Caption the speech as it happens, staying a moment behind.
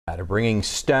Bringing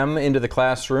STEM into the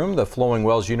classroom, the Flowing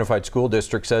Wells Unified School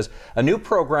District says a new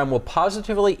program will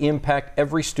positively impact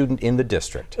every student in the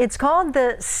district. It's called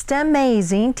the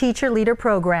STEMAzing Teacher Leader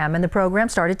Program, and the program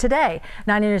started today.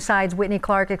 9 News Side's Whitney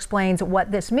Clark explains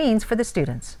what this means for the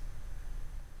students.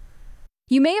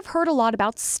 You may have heard a lot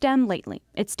about STEM lately.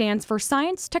 It stands for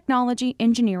science, technology,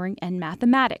 engineering, and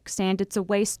mathematics, and it's a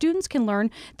way students can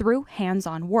learn through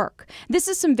hands-on work. This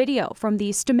is some video from the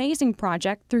STEMAzing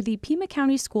project through the Pima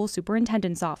County School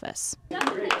Superintendent's Office.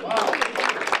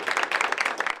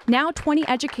 Now 20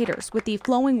 educators with the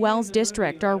Flowing Wells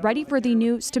District are ready for the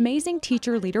new STEMAzing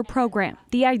Teacher Leader Program.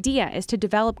 The idea is to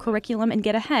develop curriculum and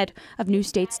get ahead of new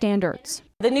state standards.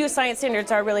 The new science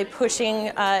standards are really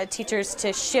pushing teachers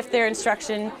to shift their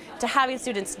instruction to having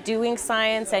students doing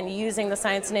science and using the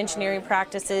science and engineering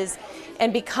practices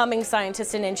and becoming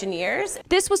scientists and engineers.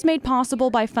 This was made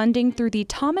possible by funding through the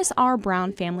Thomas R.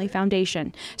 Brown Family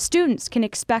Foundation. Students can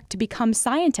expect to become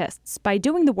scientists by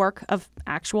doing the work of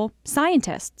actual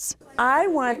scientists. I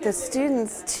want the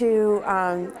students to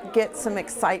get some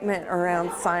excitement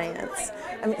around science.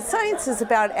 I mean, science is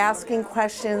about asking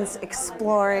questions,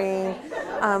 exploring,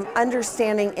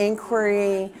 understanding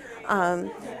inquiry,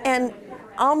 and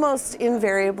almost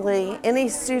invariably, any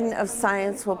student of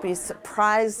science will be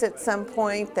surprised at some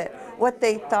point that what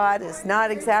they thought is not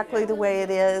exactly the way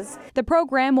it is. The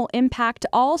program will impact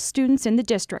all students in the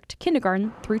district,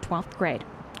 kindergarten through 12th grade.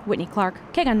 Whitney Clark,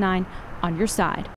 KGUN 9, on your side.